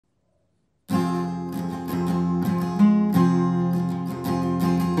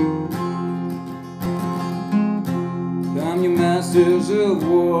masters of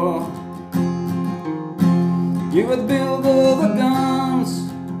war. You would build all the guns,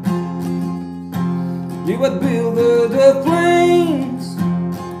 you would build the planes,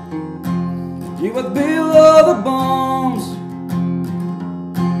 you would build all the bombs,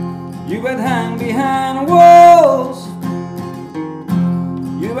 you would hang behind walls,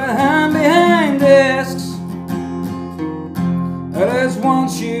 you would hang behind desks. I just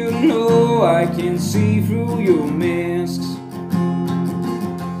want you to know I can see through your masks.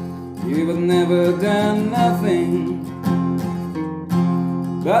 You have never done nothing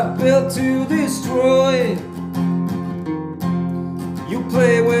but built to destroy. You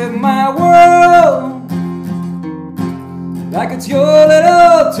play with my world like it's your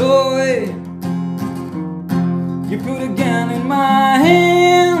little toy. You put a gun in my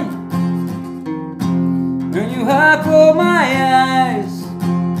hand and you hide from my eyes,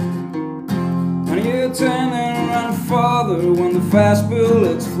 and you turn and run farther when the fast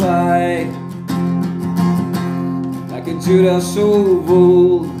bullets fly. Like a Judas of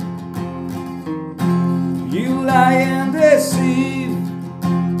old, you lie and deceive.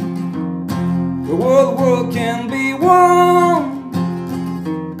 The world can be won.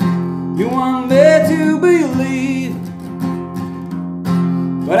 You want me to believe,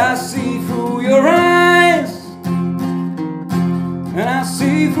 but I see through your eyes, and I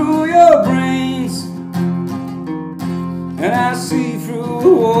see through your brains, and I see through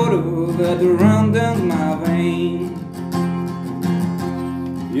the water that runs down my vein.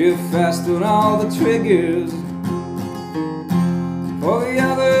 You fasten all the triggers for the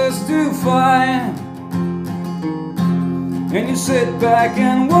others to fire, and you sit back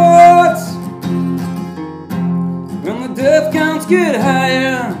and watch when the death counts get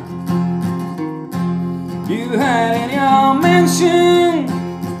higher. You hide in your mansion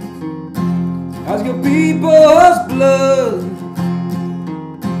as your people's blood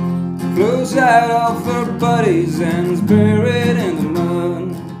flows out of their bodies and is buried in the mud.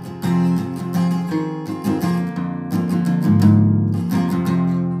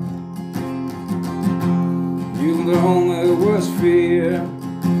 You're the only worst fear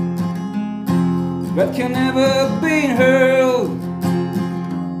that can never be hurled.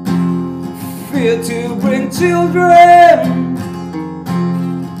 Fear to bring children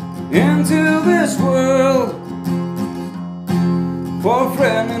into this world. For a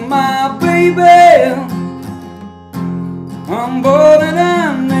friend and my baby, I'm born and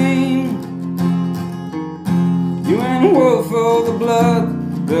I'm named. You ain't worth for the blood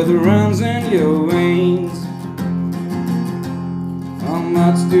that runs in your veins. How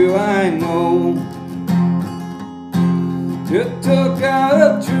much do I know? You took out the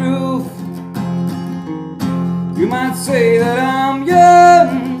truth. You might say that I'm young,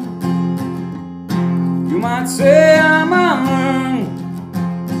 you might say I'm unlearned,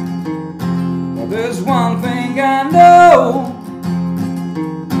 but there's one thing I know: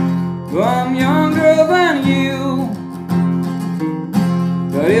 I'm younger than you.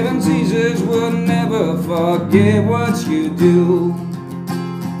 But even Jesus would never forget what you do.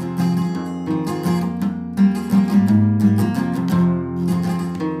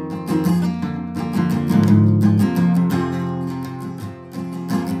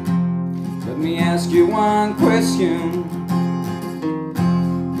 Let me ask you one question: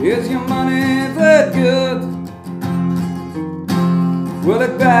 is your money that good? Will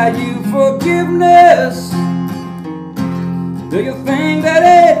it buy you forgiveness? Do you think that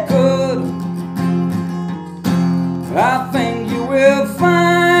it could? I think you will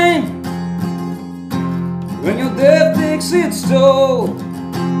find when your death takes its toll,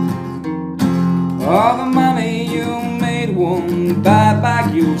 all the money you made won't buy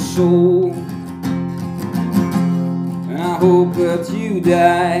back your soul. I hope that you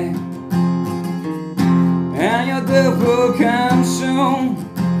die and your death will come soon.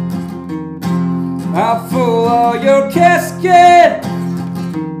 I'll fill all your casket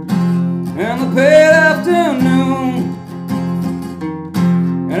in the pale afternoon,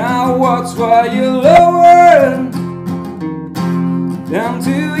 and I'll watch while you lower down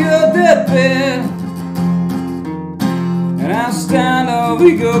to your deathbed, and I'll stand over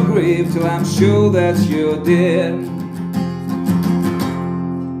your grave till I'm sure that you're dead.